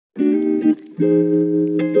I'm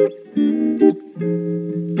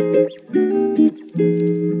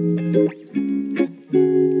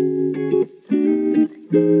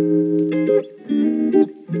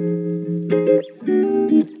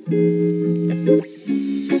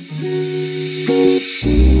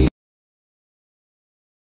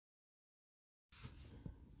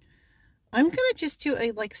going to just do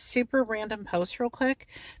a like super random post real quick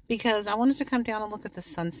because I wanted to come down and look at the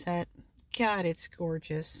sunset. God, it's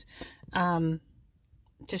gorgeous.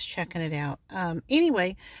 Just checking it out.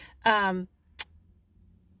 Anyway, what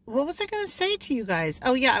was I going to say to you guys?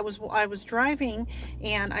 Oh yeah, I was driving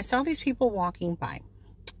and I saw these people walking by,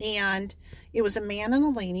 and it was a man and a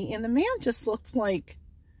lady, and the man just looked like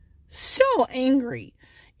so angry.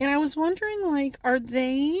 And I was wondering, like, are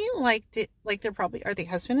they like, they're probably, are they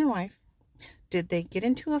husband and wife? Did they get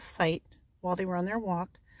into a fight while they were on their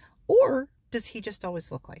walk? Or does he just always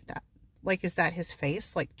look like that? Like, is that his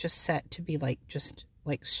face? Like, just set to be like, just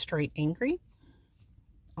like straight angry?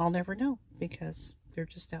 I'll never know because they're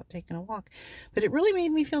just out taking a walk. But it really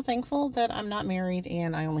made me feel thankful that I'm not married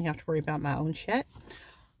and I only have to worry about my own shit.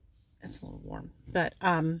 It's a little warm. But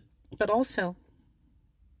also,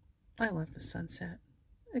 I love the sunset.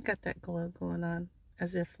 It got that glow going on.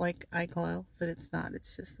 As if like I glow, but it's not.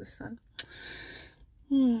 It's just the sun.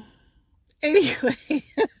 Anyway.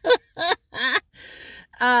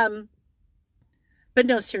 But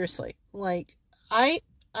no, seriously. Like, I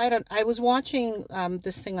was watching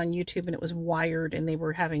this thing on YouTube, and it was Wired, and they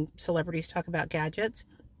were having celebrities talk about gadgets.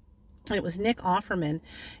 And it was Nick Offerman.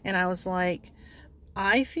 And I was like,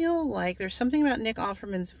 I feel like there's something about Nick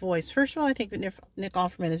Offerman's voice. First of all, I think that Nick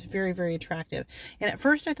Offerman is very, very attractive. And at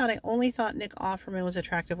first I only thought Nick Offerman was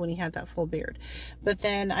attractive when he had that full beard. But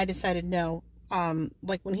then I decided no,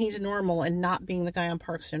 like when he's normal and not being the guy on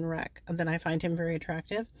Parks and Rec, then I find him very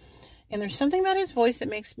attractive. And there's something about his voice that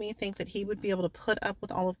makes me think that he would be able to put up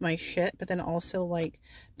with all of my shit, but then also like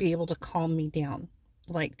be able to calm me down.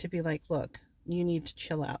 Like to be like, look, you need to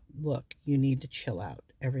chill out. Look, you need to chill out.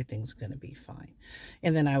 Everything's going to be fine.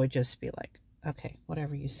 And then I would just be like, okay,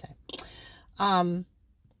 whatever you say.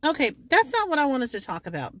 Okay, that's not what I wanted to talk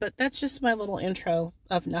about, but that's just my little intro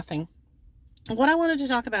of nothing. What I wanted to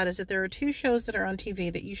talk about is that there are two shows that are on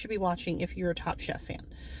TV that you should be watching if you're a Top Chef fan.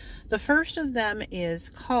 The first of them is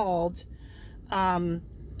called Fast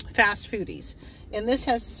Foodies. And this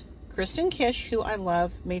has Kristen Kish, who I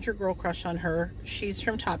love, major girl crush on her. She's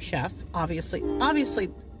from Top Chef, obviously.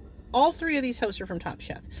 All three of these hosts are from Top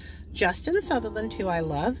Chef. Justin Sutherland, who I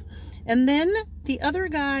love. And then the other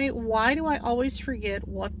guy, why do I always forget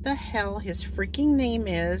what the hell his freaking name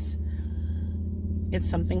is? It's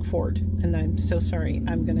something Ford. And I'm so sorry.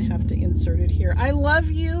 I'm going to have to insert it here. I love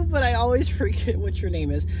you, but I always forget what your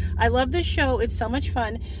name is. I love this show. It's so much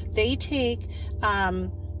fun. They take...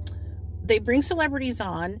 they bring celebrities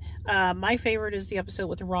on. My favorite is the episode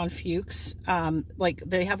with Ron Fuchs. Like,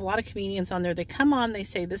 they have a lot of comedians on there. They come on, they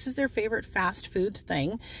say this is their favorite fast food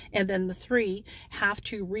thing, and then the three have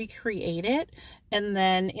to recreate it. And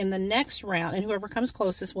then in the next round, and whoever comes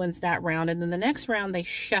closest wins that round. And then the next round, they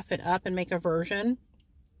chef it up and make a version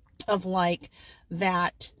of like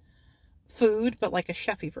that food, but like a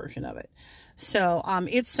chefy version of it. So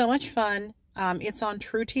it's so much fun. It's on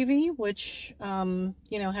True TV, which,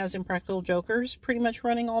 you know, has Impractical Jokers pretty much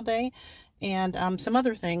running all day, and some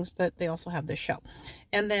other things, but they also have this show.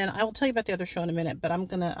 And then I will tell you about the other show in a minute, but I'm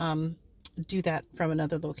going to do that from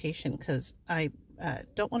another location because I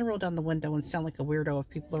don't want to roll down the window and sound like a weirdo if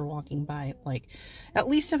people are walking by. Like, at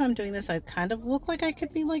least if I'm doing this, I kind of look like I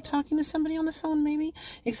could be like talking to somebody on the phone maybe,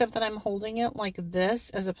 except that I'm holding it like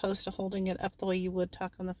this as opposed to holding it up the way you would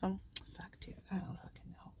talk on the phone. Fuck, dude. I don't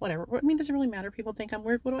fucking know. Whatever. I mean, does it really matter? People think I'm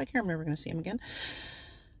weird. What do I care? I'm never going to see them again.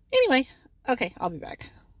 Anyway, okay, I'll be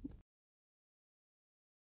back.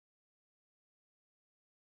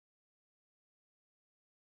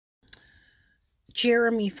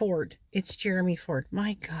 Jeremy Ford. It's Jeremy Ford.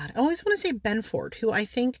 My God. I always want to say Ben Ford, who I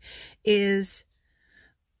think is,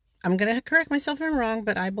 I'm going to correct myself if I'm wrong,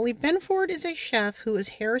 but I believe Ben Ford is a chef who is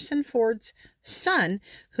Harrison Ford's son,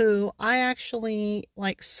 who I actually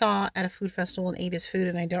like saw at a food festival and ate his food,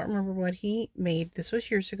 and I don't remember what he made. This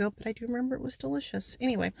was years ago, but I do remember it was delicious.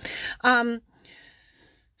 Anyway,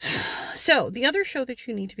 so the other show that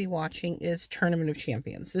you need to be watching is Tournament of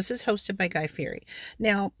Champions. This is hosted by Guy Fieri.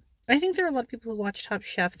 Now, I think there are a lot of people who watch Top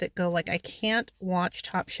Chef that go like, I can't watch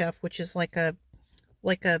Top Chef, which is like a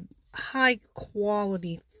high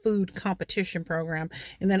quality food competition program,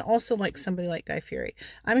 and then also like somebody like Guy Fieri.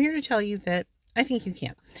 I'm here to tell you that I think you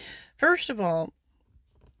can. First of all,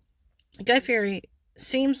 Guy Fieri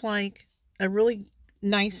seems like a really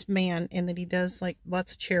nice man, and that he does like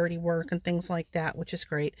lots of charity work and things like that, which is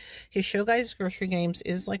great. His show, Guys Grocery Games,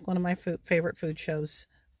 is like one of my favorite food shows,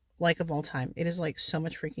 like, of all time. It is like so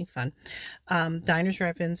much freaking fun. Diners,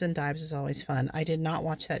 Drive-Ins, and Dives is always fun. I did not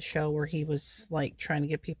watch that show where he was like trying to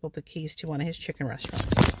give people the keys to one of his chicken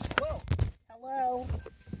restaurants. Whoa. Hello.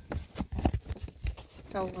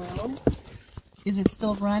 Hello. Is it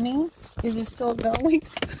still running? Is it still going?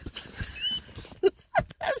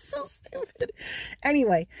 I'm so stupid.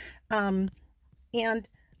 Anyway, and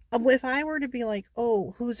if I were to be like,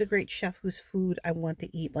 oh, who's a great chef whose food I want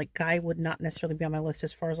to eat, like, Guy would not necessarily be on my list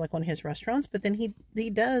as far as like one of his restaurants, but then he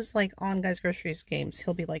does, like, on Guys Groceries Games,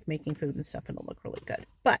 he'll be like making food and stuff, and it'll look really good.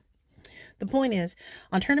 But the point is,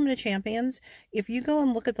 on Tournament of Champions, if you go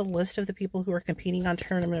and look at the list of the people who are competing on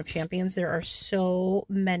Tournament of Champions, there are so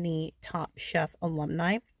many Top Chef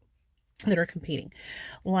alumni that are competing.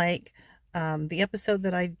 Like, the episode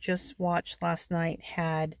that I just watched last night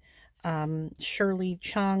had Shirley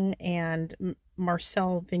Chung and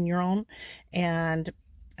Marcel Vigneron, and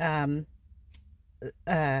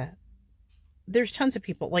there's tons of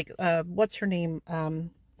people, like what's her name,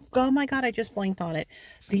 oh my god, I just blanked on it.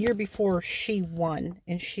 The year before she won,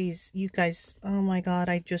 and she's, you guys, oh my god,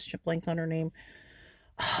 I just blanked on her name.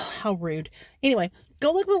 Oh, how rude. Anyway,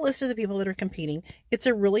 go look at the list of the people that are competing. It's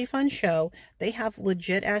a really fun show. They have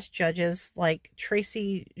legit ass judges like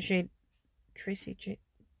Tracy J.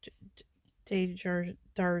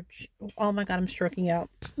 Oh my god, I'm stroking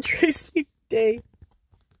out. Tracy Day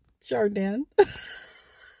Jardin.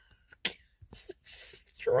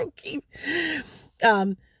 Stroking.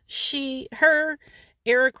 Her,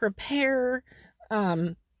 Eric Repair,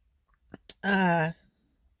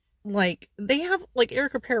 like, they have, like,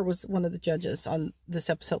 Eric Repair was one of the judges on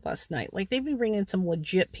this episode last night. Like, they've been bringing in some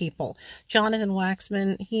legit people. Jonathan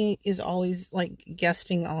Waxman, he is always, like,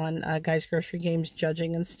 guesting on Guys Grocery Games,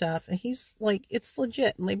 judging and stuff. And he's, like, it's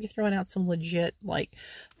legit. And they'd be throwing out some legit, like,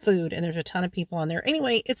 food. And there's a ton of people on there.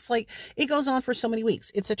 Anyway, it's, like, it goes on for so many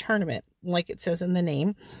weeks. It's a tournament, like it says in the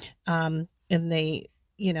name. And they,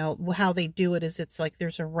 you know, how they do it is, it's like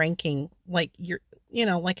there's a ranking, like, you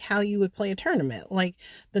know, like how you would play a tournament. Like,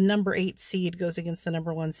 the number 8 seed goes against the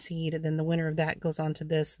number 1 seed, and then the winner of that goes on to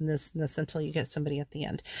this and this and this until you get somebody at the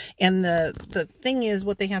end. And the thing is,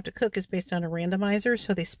 what they have to cook is based on a randomizer.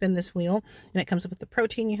 So they spin this wheel, and it comes up with the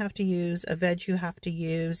protein you have to use, a veg you have to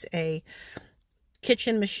use, a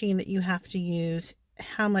kitchen machine that you have to use,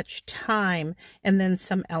 how much time, and then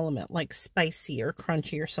some element like spicy or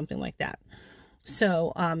crunchy or something like that.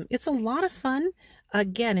 So it's a lot of fun.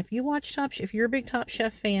 Again, if you watch if you're a big Top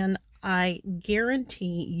Chef fan, I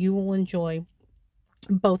guarantee you will enjoy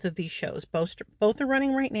both of these shows. Both are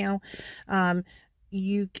running right now. I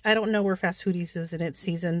don't know where Fast Foodies is in its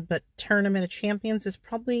season, but Tournament of Champions is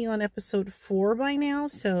probably on episode 4 by now.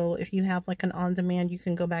 So if you have like an on-demand, you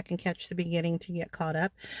can go back and catch the beginning to get caught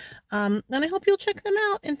up. And I hope you'll check them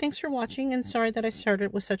out. And thanks for watching. And sorry that I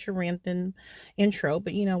started with such a random intro,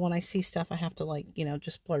 but you know, when I see stuff, I have to, like, you know,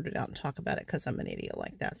 just blurt it out and talk about it because I'm an idiot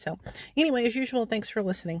like that. So anyway, as usual, thanks for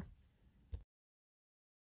listening.